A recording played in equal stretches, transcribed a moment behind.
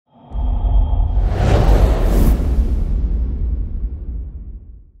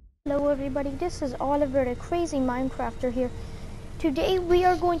everybody, this is Oliver the Crazy Minecrafter here. Today we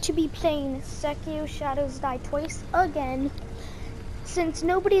are going to be playing Sekiro Shadows Die Twice again. Since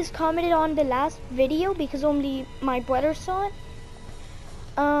nobody's commented on the last video because only my brother saw it.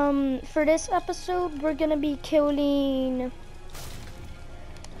 For this episode we're gonna be killing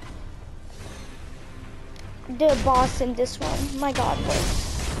the boss in this one. My god, wait.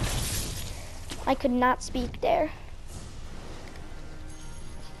 I could not speak there.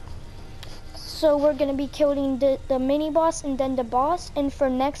 So we're gonna be killing the mini boss and then the boss, and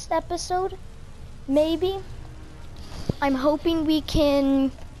for next episode, maybe, I'm hoping we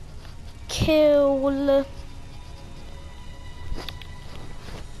can kill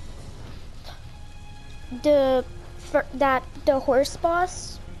the horse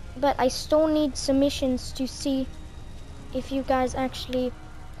boss, but I still need submissions to see if you guys actually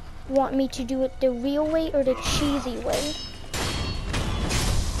want me to do it the real way or the cheesy way.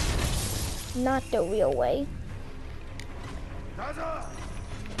 Not the real way.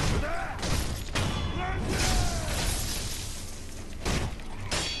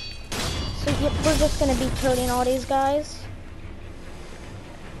 So yep, we're just gonna be killing all these guys.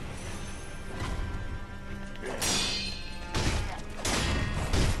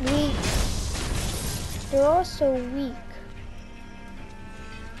 Weak. They're also weak.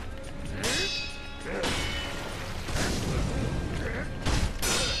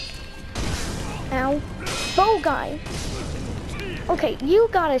 Ow. Bow guy. Okay, you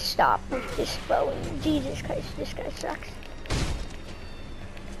gotta stop with this bowing. Jesus Christ, this guy sucks.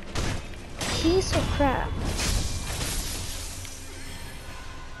 Piece of crap.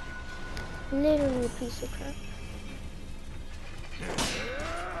 Literally a piece of crap.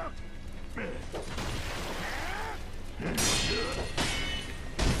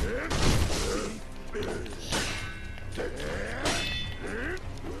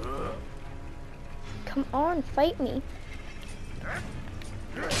 Come on, fight me.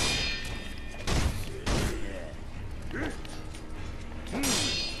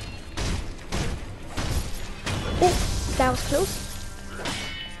 Oh, that was close.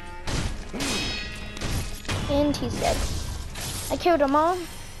 And he's dead. I killed them all.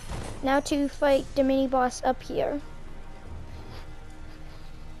 Now to fight the mini boss up here.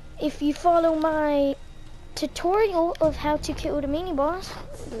 If you follow my tutorial of how to kill the mini boss,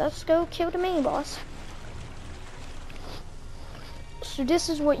 let's go kill the mini boss. So this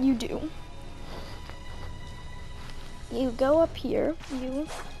is what you do. You go up here, you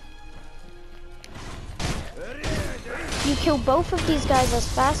kill both of these guys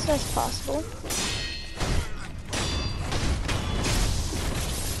as fast as possible.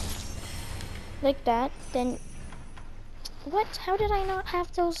 Like that, then, what? How did I not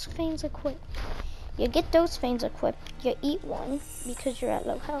have those things equipped? You get those things equipped, you eat one because you're at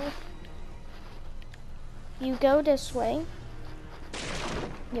low health. You go this way.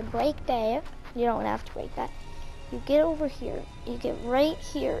 You break there. You don't have to break that. You get over here. You get right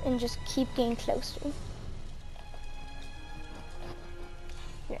here and just keep getting closer.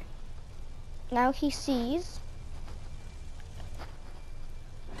 Here. Now he sees.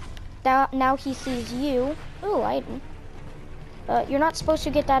 Now he sees you. Ooh, item. You're not supposed to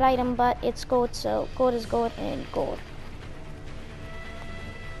get that item, but it's gold, so gold is gold and gold.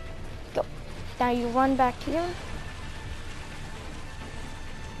 Go. Now you run back to him.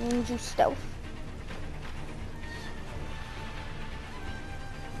 And you stealth.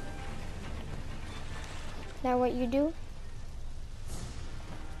 Now what you do?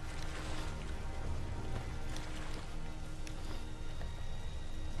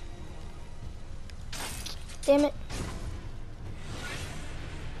 Damn it.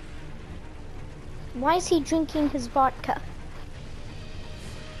 Why is he drinking his vodka?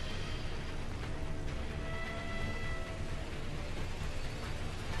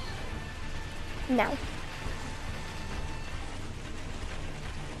 Now.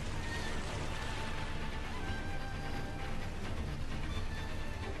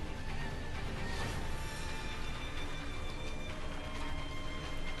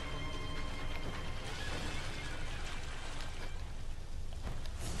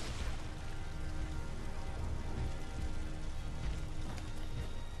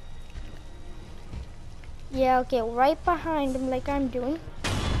 Yeah, okay, right behind him like I'm doing.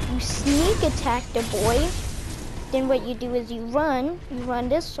 You sneak attack the boy. Then what you do is you run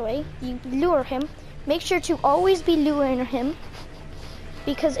this way, you lure him. Make sure to always be luring him.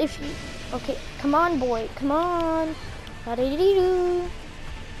 Because if you, okay, come on boy, come on. Da-da-dee-doo.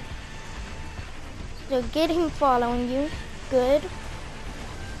 So get him following you, good.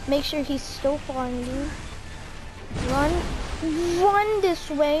 Make sure he's still following you. Run this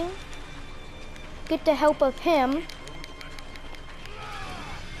way. get the help of him.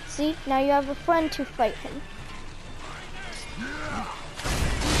 See, now you have a friend to fight him.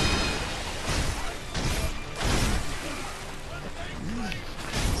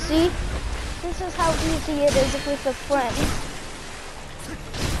 See, this is how easy it is with a friend.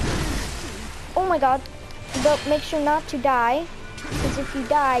 Oh my god, but make sure not to die, because if you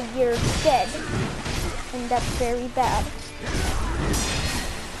die, you're dead, and that's very bad.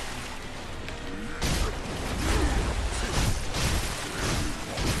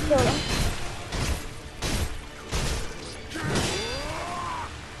 Kill him.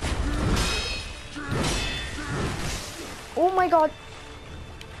 Oh my god.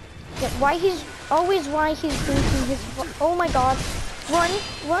 Yeah, why he's drinking his, oh my god.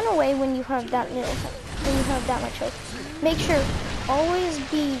 Run away when you have that much health. Make sure always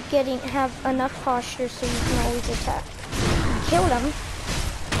have enough posture so you can always attack. Kill him.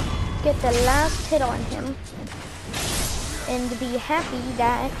 Get the last hit on him. And be happy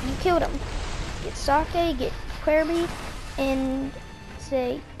that you killed him. Get sake, get Kirby, and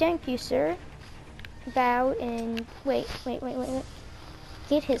say thank you, sir. Bow and wait.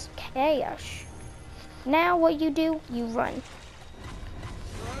 Get his cash. Now what you do? You run.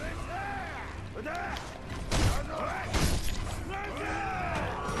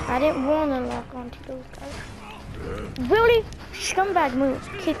 I didn't want to lock onto those guys. Really? Scumbag move.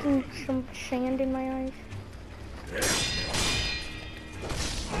 Kicking some sand in my eyes.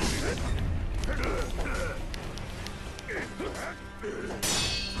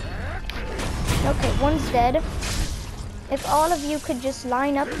 Okay, one's dead. If all of you could just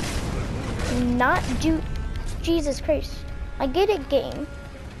line up and not do... Jesus Christ. I get it, game.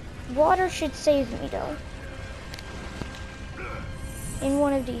 Water should save me, though. And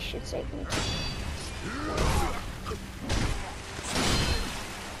one of these should save me.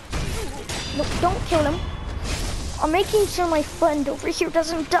 No, don't kill him. I'm making sure my friend over here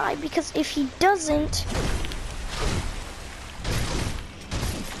doesn't die, because if he doesn't...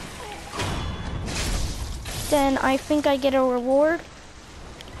 then I think I get a reward.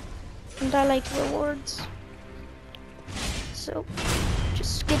 And I like rewards. So,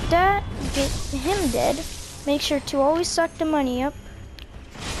 just get that, get him dead. Make sure to always suck the money up.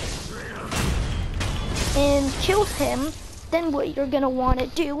 And kill him. Then what you're gonna wanna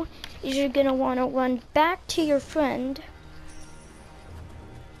do is you're gonna wanna run back to your friend.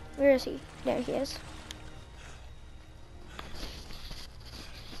 Where is he? There he is.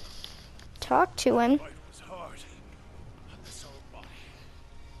 Talk to him.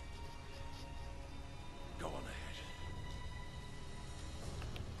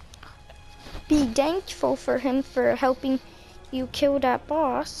 Be thankful for him for helping you kill that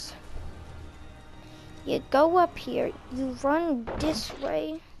boss. You go up here, you run this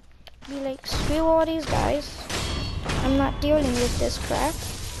way. Be like, screw all these guys. I'm not dealing with this crap.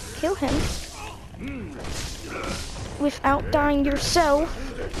 Kill him. Without dying yourself.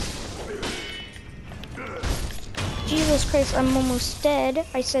 Jesus Christ, I'm almost dead.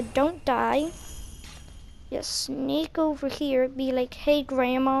 I said don't die. Just sneak over here, be like, hey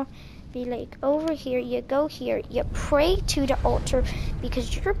grandma. Be like, over here, you go here, you pray to the altar,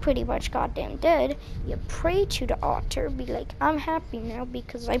 because you're pretty much goddamn dead. You pray to the altar, be like, I'm happy now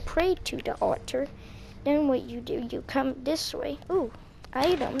because I prayed to the altar. Then what you do, you come this way. Ooh,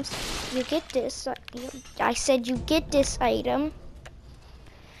 items. You get this. I said you get this item.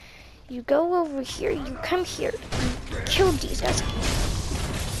 You go over here, you come here, you kill these guys.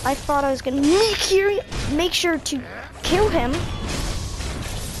 I thought I was gonna make sure to kill him.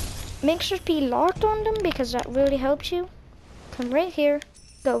 Make sure to be locked on them, because that really helps you. Come right here.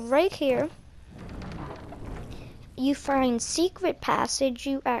 Go right here. You find secret passage.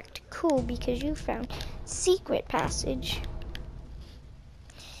 You act cool because you found secret passage.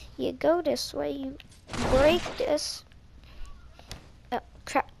 You go this way. You break this. Oh,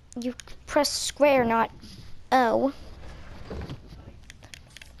 crap. You press square, not O.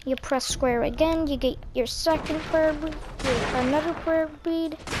 You press square again. You get your second prayer bead. Another prayer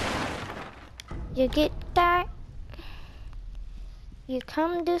bead. You get that. You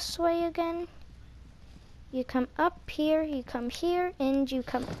come this way again. You come up here, you come here, and you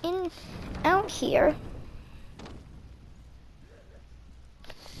come in, out here.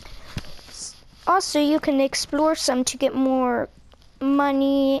 Also, you can explore some to get more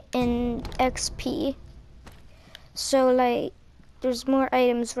money and XP. So, like, there's more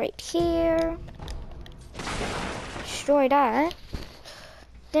items right here. Destroy that.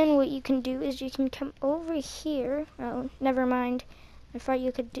 Then what you can do is you can come over here. Oh, never mind. I thought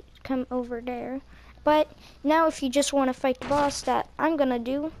you could come over there. But now if you just want to fight the boss that I'm gonna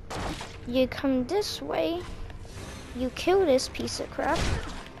do, You come this way. You kill this piece of crap.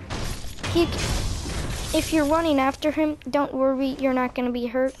 If you're running after him, don't worry, you're not gonna be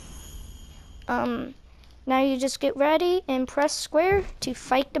hurt. Now you just get ready and press square to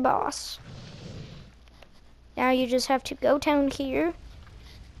fight the boss. Now you just have to go down here.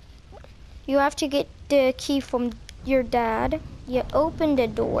 You have to get the key from your dad. You open the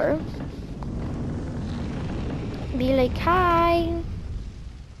door. Be like, hi.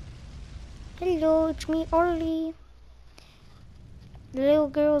 Hello, it's me, Orly. The little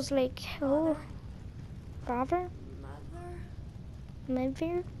girl's like, hello. Father?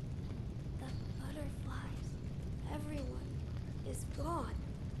 Mother? The butterflies. Everyone is gone.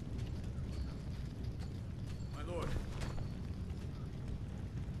 My lord.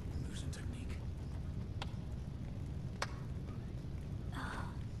 Illusion technique.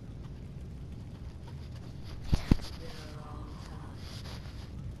 Been a long time.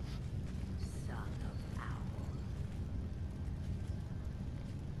 Son of Owl.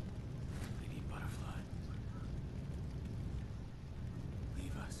 Lady Butterfly.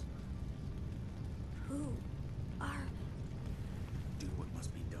 Leave us. Who are... Do what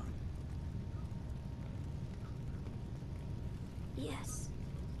must be done. Yes.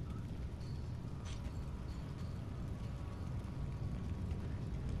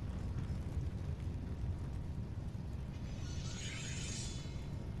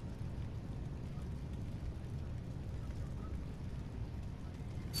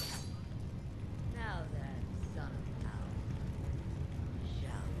 Now then, son of Owl,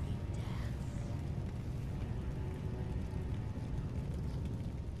 shall we dance?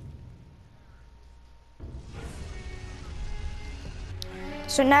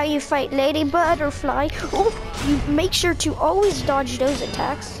 So now you fight Lady Butterfly. Oh, you make sure to always dodge those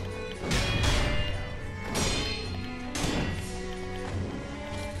attacks.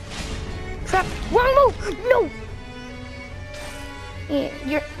 Crap, wrong move, no!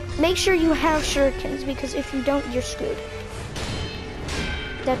 Yeah, make sure you have shurikens, because if you don't, you're screwed.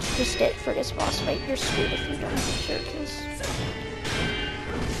 That's just it for this boss fight. You're screwed if you don't have shurikens.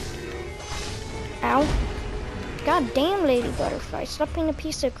 Ow. God damn, Lady Butterfly, stop being a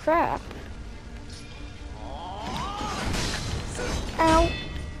piece of crap. Ow.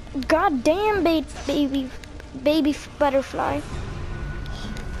 God damn, baby butterfly.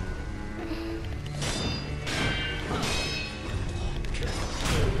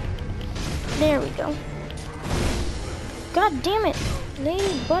 There we go. God damn it,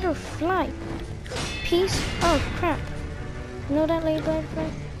 Lady Butterfly. Piece of crap. You know that, Lady Butterfly?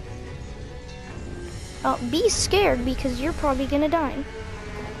 Oh, be scared because you're probably gonna die.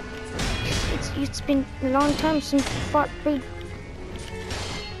 It's been a long time since you fought food.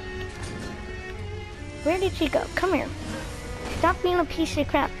 Where did she go? Come here. Stop being a piece of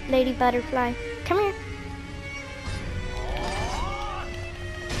crap, Lady Butterfly. Come here.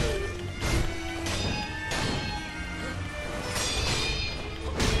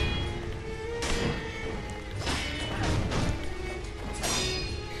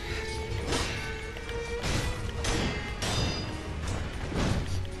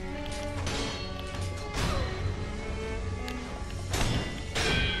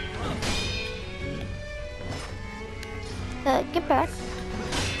 Get back.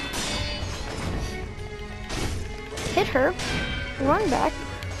 Hit her. Run back.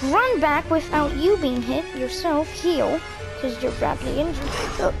 Run back without you being hit yourself. Heal, because you're badly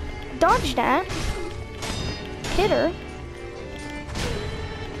injured. Dodge that. Hit her.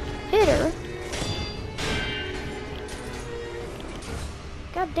 Hit her.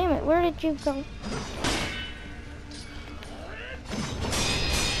 God damn it, where did you go?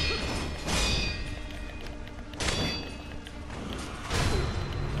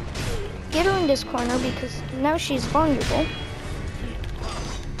 Get her in this corner because now she's vulnerable.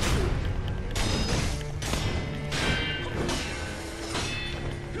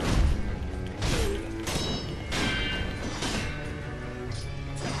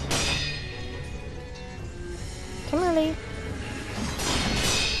 Come here, Lee.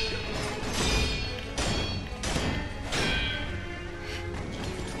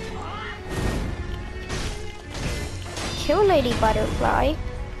 Kill Lady Butterfly.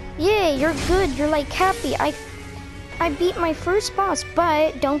 Yeah, you're good. You're like happy. I beat my first boss,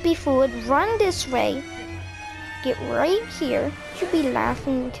 but don't be fooled. Run this way. Get right here. She'll be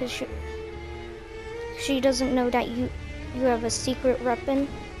laughing because she doesn't know that you have a secret weapon.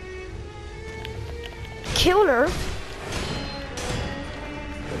 Kill her.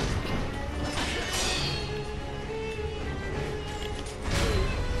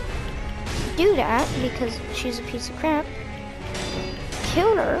 Do that because she's a piece of crap.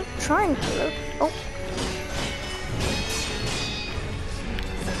 kill her. Try and kill her. Oh.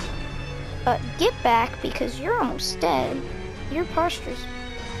 Get back because you're almost dead. Your posture's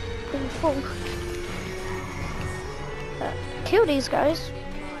pretty full. Kill these guys.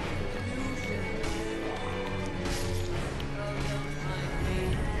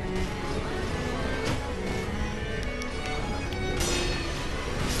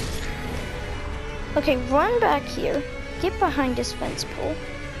 Okay, run back here. Get behind this fence pole.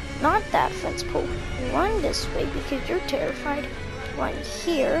 Not that fence pole. Run this way because you're terrified. Run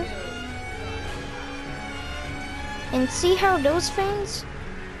here. And see how those things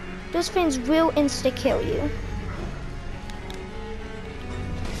will insta-kill you.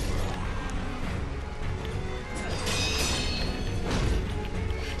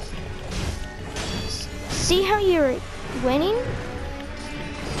 See how you're winning?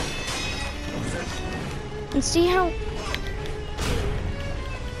 And see how...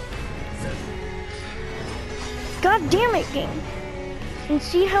 God damn it, game. And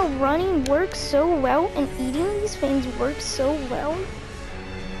see how running works so well and eating these things works so well?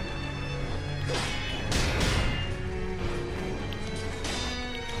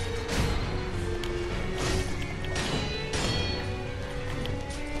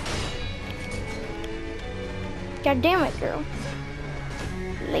 God damn it, girl.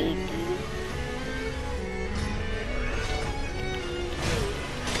 Lady.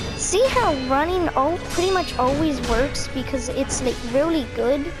 See how running pretty much always works because it's like really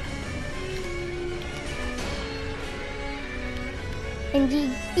good. And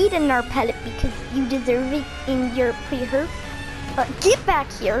you eat an our pellet because you deserve it and you're pretty hurt. Get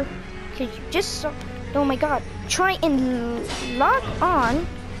back here because you just saw. Oh my god. Try and lock on.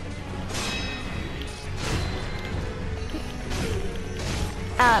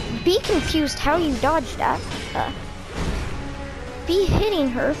 Be confused how you dodged that. Be hitting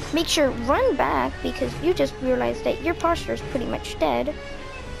her. Make sure run back because you just realized that your posture is pretty much dead.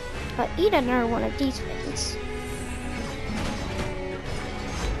 Eat another one of these things.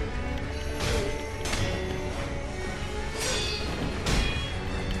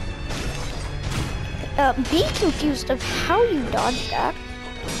 Be confused of how you dodged that.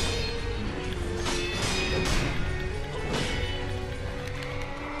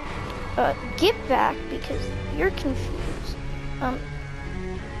 Get back because you're confused.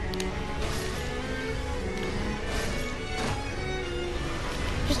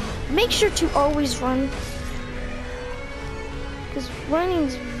 Just make sure to always run because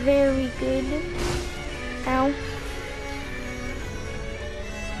running's very good. Ow.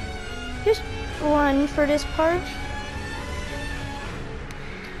 Just run for this part.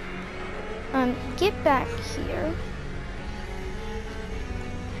 Get back here.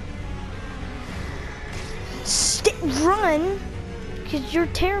 Run, because you're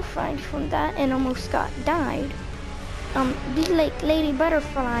terrified from that and almost died. Be like Lady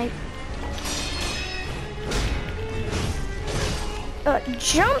Butterfly.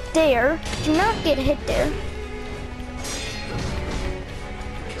 Jump there. Do not get hit there.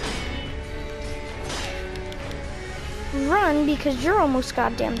 Run, because you're almost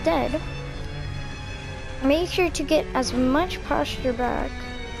goddamn dead. Make sure to get as much posture back.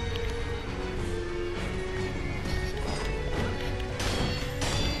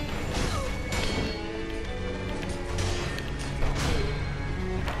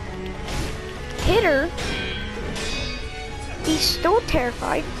 Hit her. Be still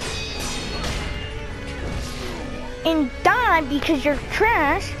terrified. And die because you're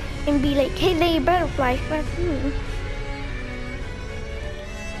trash. And be like, hey, Lady Butterfly, fuck you.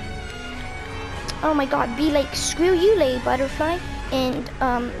 Oh my god, be like, screw you, Lady Butterfly. And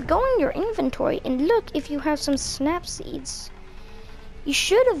go in your inventory and look if you have some snap seeds. You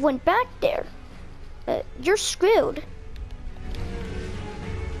should have went back there. You're screwed.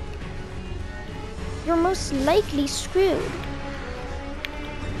 You're most likely screwed.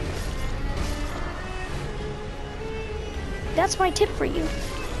 That's my tip for you.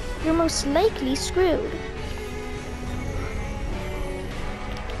 You're most likely screwed.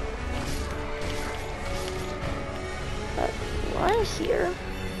 Run here.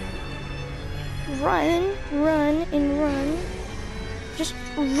 Run, run, and run. Just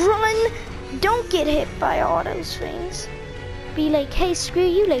run. Don't get hit by all those things. Be like, hey, screw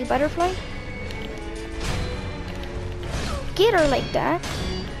you, Lady Butterfly. Get her like that.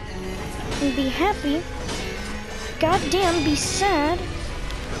 And be happy. Goddamn, be sad.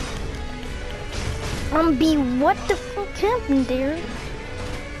 Be what the fuck happened there?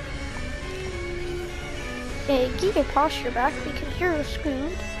 Get your posture back because you're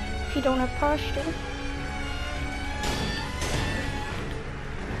screwed if you don't have posture.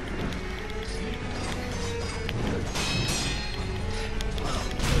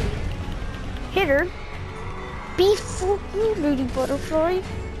 hit her. Be fucking Lady Butterfly.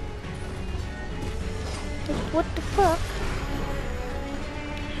 Like, what the fuck?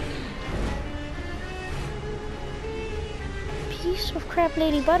 Piece of crap,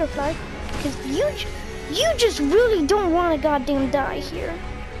 Lady Butterfly. Because you just really don't want to goddamn die here.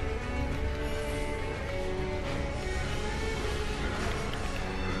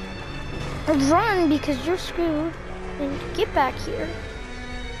 Run because you're screwed. And get back here.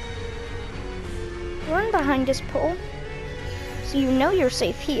 Run behind this pole. So you know you're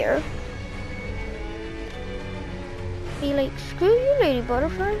safe here. Be like, screw you, Lady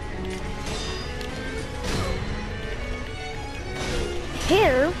Butterfly. Hit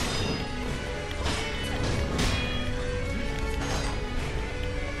her.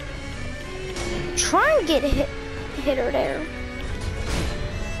 Try and get hit her there.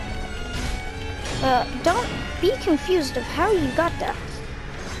 Don't be confused of how you got that.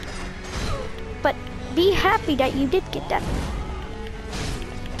 But be happy that you did get that.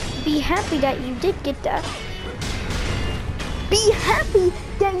 Be happy that you did get that. Be happy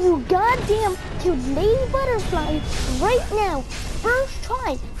that you goddamn killed Lady Butterfly right now. First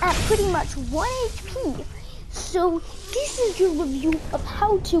try at pretty much 1 HP. So this is your review of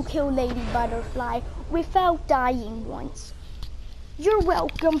how to kill Lady Butterfly without dying once. You're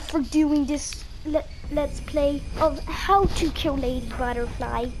welcome for doing this let's play of how to kill Lady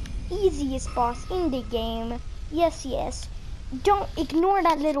Butterfly. Easiest boss in the game. Yes, yes. Don't ignore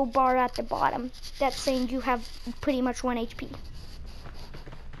that little bar at the bottom that's saying you have pretty much 1 HP.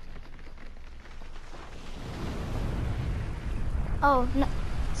 Oh, no.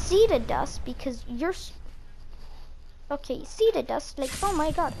 See the dust because you're... Okay, see the dust, like, oh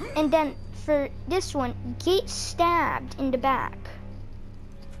my god. And then for this one, get stabbed in the back.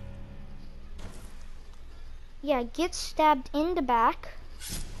 Yeah, get stabbed in the back.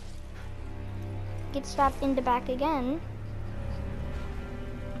 Get stabbed in the back again.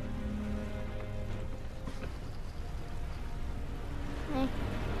 Okay.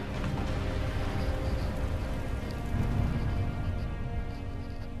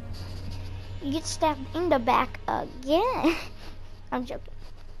 You get stabbed in the back again. I'm joking.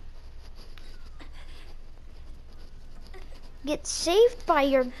 Get saved by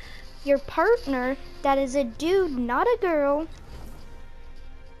your partner that is a dude, not a girl.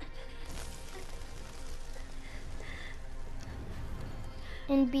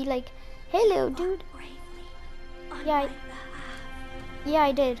 And be like, hello, dude. Yeah,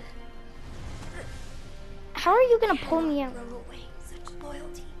 I did. How are you gonna pull me out?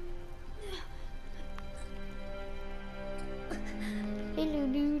 Hello,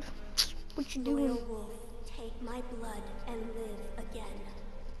 dude. What you doing? Loyal wolf, take my blood and live again.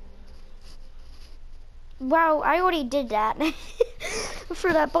 Wow, I already did that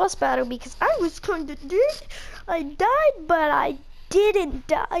for that boss battle because I was kinda dead. I died, but I didn't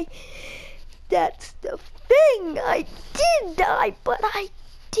die. That's the thing. I did die, but I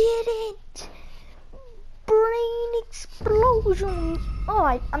didn't. Brain explosion.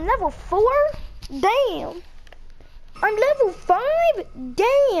 Oh, I'm level 4? Damn. I'm level 5?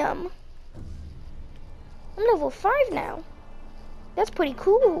 Damn. I'm level 5 now. That's pretty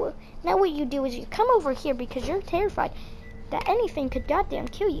cool. Now what you do is you come over here because you're terrified that anything could goddamn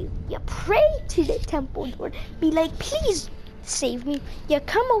kill you. You pray to the temple lord. Be like, please save me. You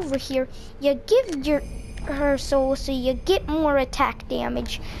come over here. You give her soul so you get more attack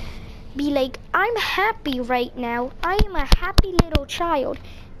damage. Be like, I'm happy right now. I am a happy little child.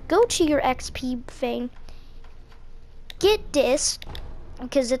 Go to your XP thing. Get this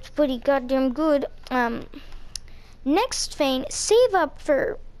because it's pretty goddamn good. Next thing, save up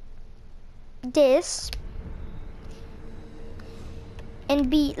for this and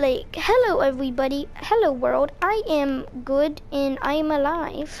be like, hello everybody, hello world, I am good and I am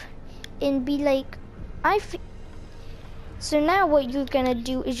alive, and be like, so now what you're gonna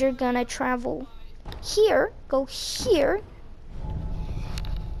do is you're gonna travel here, go here,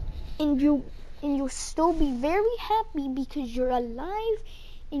 and you'll still be very happy because you're alive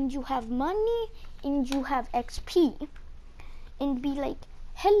and you have money and you have XP, and be like,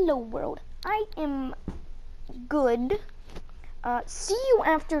 hello world, I am good. See you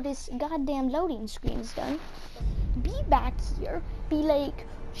after this goddamn loading screen's done. Be back here. Be like,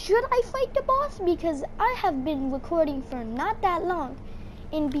 should I fight the boss? Because I have been recording for not that long.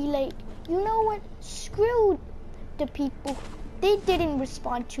 And be like, you know what? Screw the people. They didn't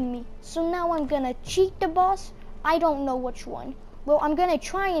respond to me. So now I'm gonna cheat the boss. I don't know which one. Well, I'm gonna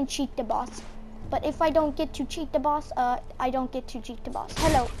try and cheat the boss. But if I don't get to cheat the boss, I don't get to cheat the boss.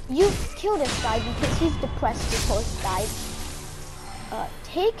 Hello, you kill this guy because he's depressed because he died.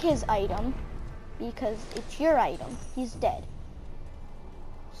 Take his item. because it's your item. He's dead.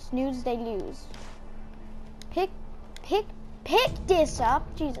 Snooze, they lose. Pick this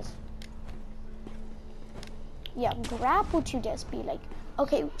up. Jesus. Yeah, grapple to just be like,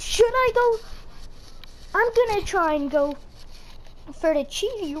 okay, should I go? I'm gonna try and go for the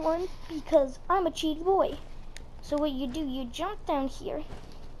cheaty one because I'm a cheaty boy. So what you do, you jump down here,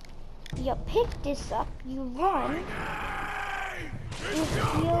 you pick this up, you run.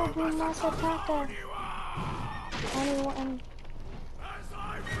 Yo, you must attack her. Anyone?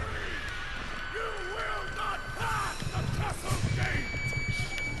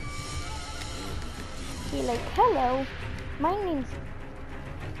 Be like, hello, my name's...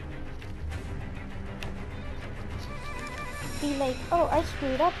 Be like, oh, I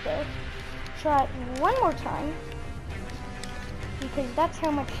screwed up there. Try it one more time, because that's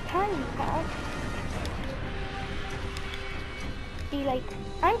how much time you have. Be like,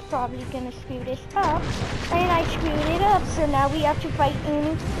 I'm probably gonna screw this up, and I screwed it up, so now we have to fight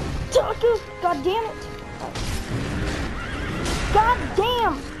in Taco. God damn it. God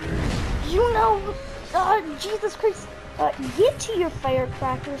damn! You know, Jesus Christ. Get to your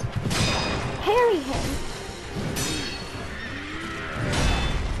firecrackers. Parry him.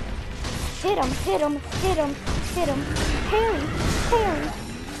 Hit him, hit him, hit him, hit him. Parry, parry,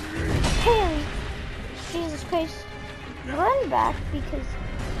 parry. Jesus Christ. Run back because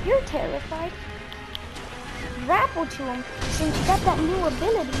you're terrified. Grapple to him since you got that new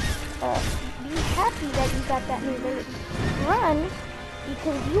ability. Be happy that you got that new ability. Run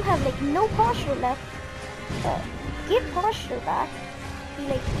because you have like no posture left. Get posture back. Be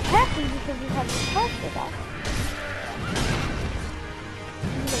like happy because you have your posture back.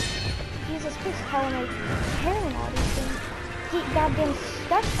 Be like, Jesus Christ, how am I carrying all these things? He goddamn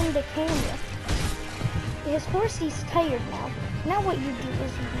stuck in the camera. His horse is tired now. Now what you do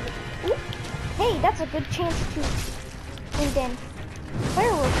is you do, oop, hey, that's a good chance to, and then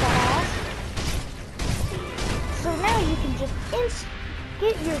firework that ass. So now you can just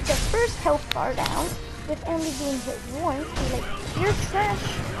get the first health bar down with only being hit once. Be like, you're trash,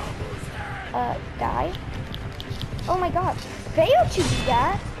 guy. Oh my god, fail to do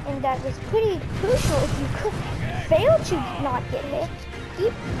that, and that was pretty crucial. If you could fail to not get hit,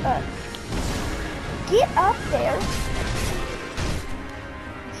 get up there,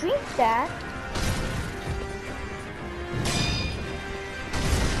 drink that,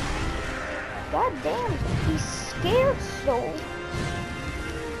 god damn, he's scared soul.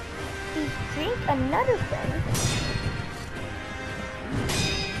 He drink another thing.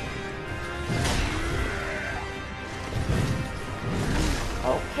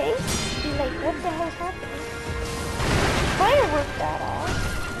 Okay, be like, what the hell's happening? Firework that off.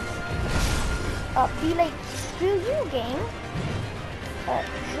 Be like, screw you, game.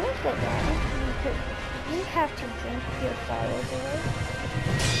 Drink again. You have to drink your fires away.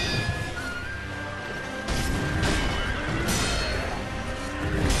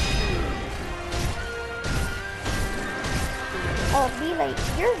 Be like,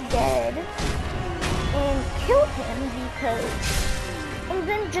 you're dead. And kill him because... And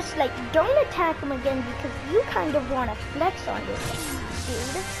then just like, don't attack him again because you kind of want to flex on this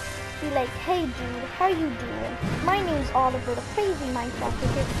dude. Be like, hey dude, how you doing? My name's Oliver, the crazy Minecraft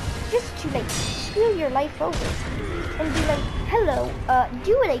kid. Just to like, screw your life over. And be like, hello,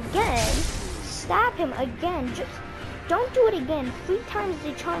 do it again. Stab him again. Just don't do it again. 3 times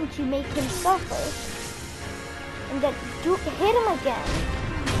the charm to make him suffer. And then hit him again.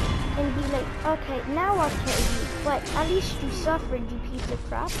 And be like, okay, now I'll kill you. But at least you suffered, you piece of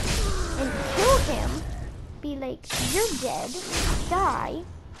crap. And kill him. Be like, you're dead. Die.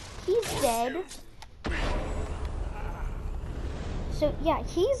 He's dead. So yeah,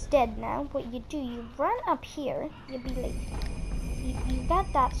 he's dead now. What you do, you run up here. You be like, you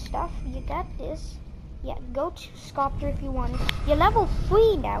got that stuff. You got this. Yeah, go to Sculptor if you want. You're level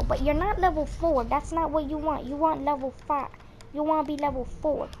 3 now, but you're not level 4. That's not what you want. You want level 5. You want to be level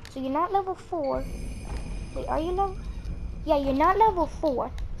 4. So you're not level 4. Wait, are you level? Yeah, you're not level 4.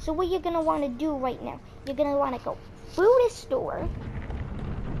 So what you're going to want to do right now, you're going to want to go through this door.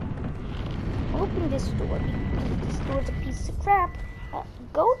 Open this door. This door's a piece of crap.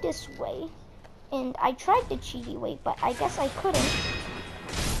 Go this way. And I tried the cheaty way, but I guess I couldn't.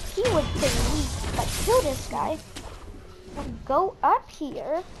 He was pretty weak. But kill this guy. Go up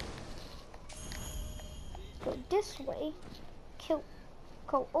here. Go this way. Kill.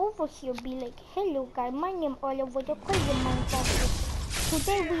 Go over here. Be like, hello guy. My name Oliver, the crazy Minecraft.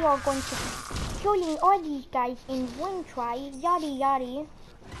 Today we are going to be killing all these guys in one try. Yada yada.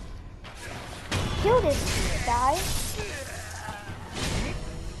 Kill this guy.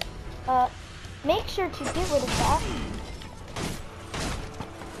 Make sure to get rid of that.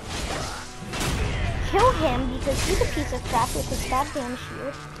 Kill him because he's a piece of crap with his goddamn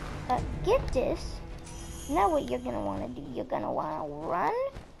shield. Get this. Now what you're gonna want to do, you're gonna want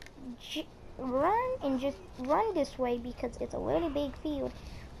to run and just run this way because it's a really big field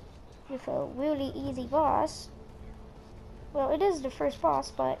with a really easy boss. Well, it is the first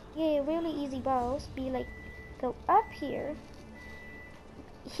boss, but yeah, really easy boss. Be like, go up here.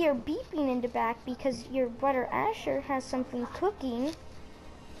 Hear beeping in the back because your brother Asher has something cooking.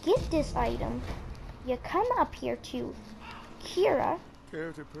 Get this item. You come up here to Kira.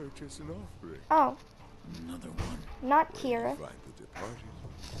 Care to purchase an offering? Oh, Another one. not Where you Kira. find the departed,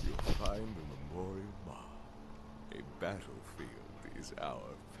 you'll find the memorial mark. A battlefield is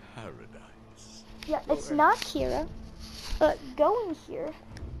our paradise. Yeah, it's not Kira. Go in here.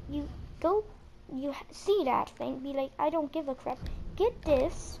 You go. You see that thing. Be like, I don't give a crap. Get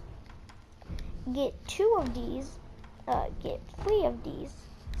this. Get 2 of these. Get 3 of these.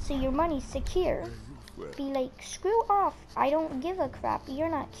 So your money's secure. Be like, screw off. I don't give a crap. You're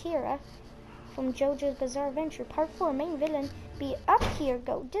not Kira. From JoJo's Bizarre Adventure Part 4, main villain. Be up here.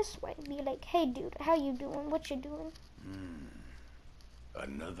 Go this way. Be like, hey dude, how you doing? What you doing?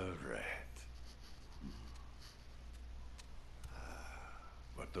 Another rat.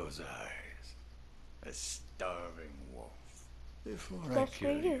 But those eyes. A starving wolf. Before I That's for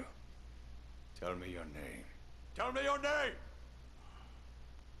kill you. you, tell me your name. Tell me your name!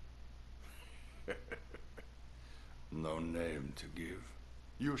 No name to give.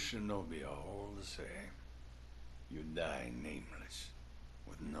 You shinobi are all the same. You die nameless,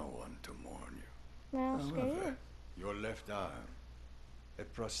 with no one to mourn you. Now, screw you. However, your left arm, a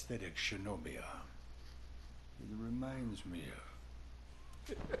prosthetic shinobi arm, it reminds me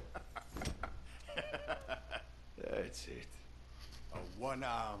of... That's it. A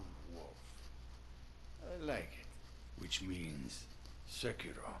one-armed wolf. I like it. Which means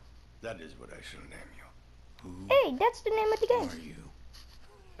Sekiro. That is what I shall name you. Who Hey, that's the name of the game. are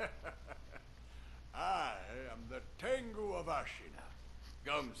you? I am the Tengu of Ashina.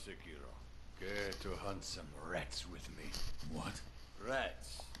 Come, Sekiro. Care to hunt some rats with me? What?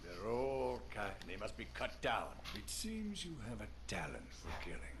 Rats. They're all kind. They must be cut down. It seems you have a talent for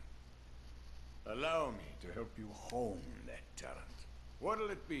killing. Allow me to help you hone that talent.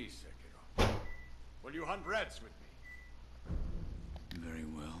 What'll it be, Sekiro? Will you hunt rats with me? Very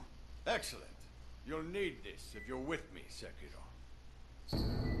well. Excellent. You'll need this if you're with me, Sekiro.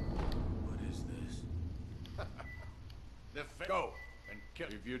 What is this? Go and kill.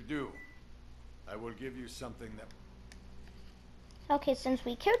 If you do, I will give you something that... Okay, since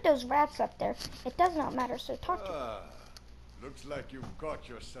we killed those rats up there, it does not matter, so talk to me. Looks like you've got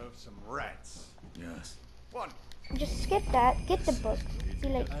yourself some rats. Yes. One. Just skip that, get the book. Be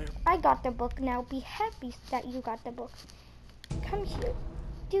like, I got the book now, be happy that you got the book. Come here,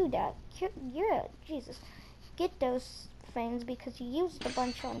 do that. You're Jesus. Get those things because you used a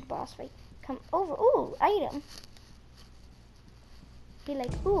bunch on the boss fight. Come over, ooh, item. Be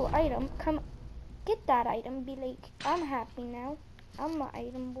like, ooh, item, come, get that item. Be like, I'm happy now. I'm the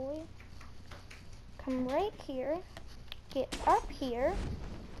item boy. Come right here. Get up here.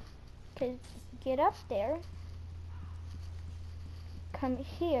 Get up there. Come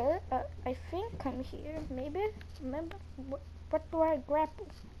here. I think come here. Maybe. Remember? What do I grapple?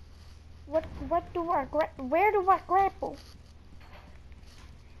 What do I where do I grapple?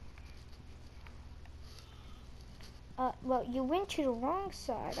 Well, you went to the wrong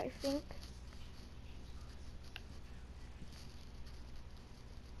side, I think.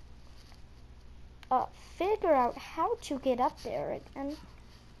 Figure out how to get up there again.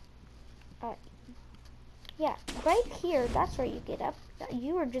 Yeah, right here, that's where you get up.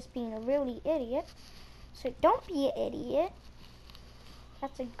 You were just being a really idiot. So don't be an idiot.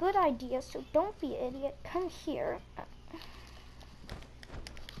 That's a good idea, so don't be an idiot. Come here.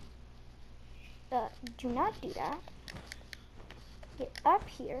 Do not do that. Get up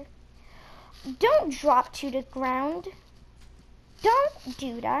here. Don't drop to the ground. Don't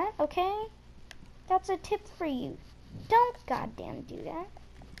do that, okay? That's a tip for you. Don't goddamn do that.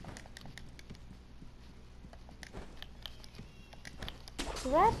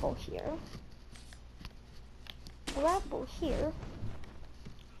 Grapple here. Grapple here.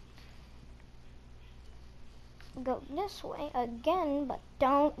 Go this way again, but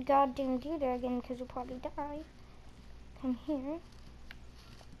don't goddamn do that again because you'll probably die. Come here.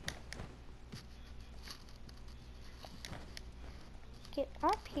 Get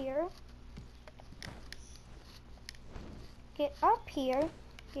up here. Get up here.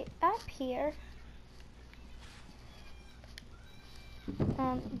 Get up here.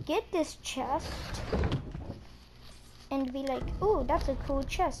 get this chest and be like, ooh, that's a cool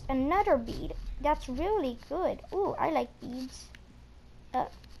chest. Another bead. That's really good. Ooh, I like beads.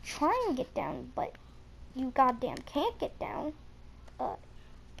 Try and get down, but you goddamn can't get down.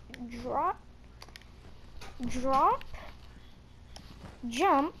 Drop,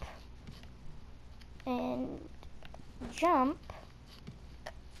 jump, and jump,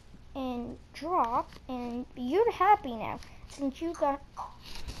 and drop, and you're happy now. Since you got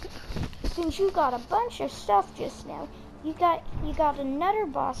a bunch of stuff just now, you got another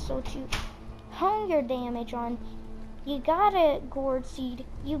boss so to hone your damage on. You got a gourd seed,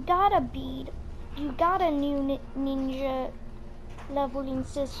 you got a bead, you got a new ninja leveling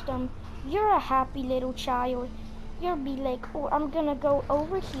system. You're a happy little child. You'll be like, oh, I'm gonna go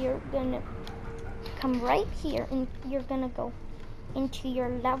over here, gonna come right here, and you're gonna go into your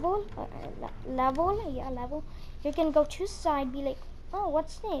level. You're gonna go to the side, be like, oh,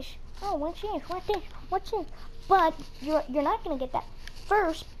 what's this? Oh, what's this? What's this? What's this? But you're not gonna get that.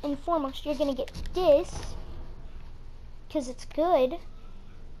 First and foremost, you're gonna get this, because it's good.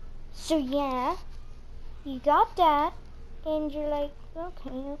 So yeah, you got that, and you're like,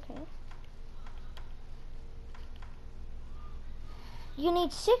 okay. You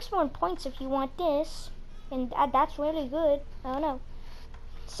need 6 more points if you want this, and that's really good. I don't know.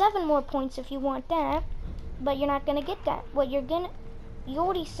 7 more points if you want that, but you're not gonna get that. You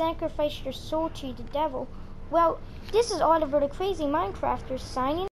already sacrificed your soul to the devil. Well, this is Oliver the Crazy Minecrafter signing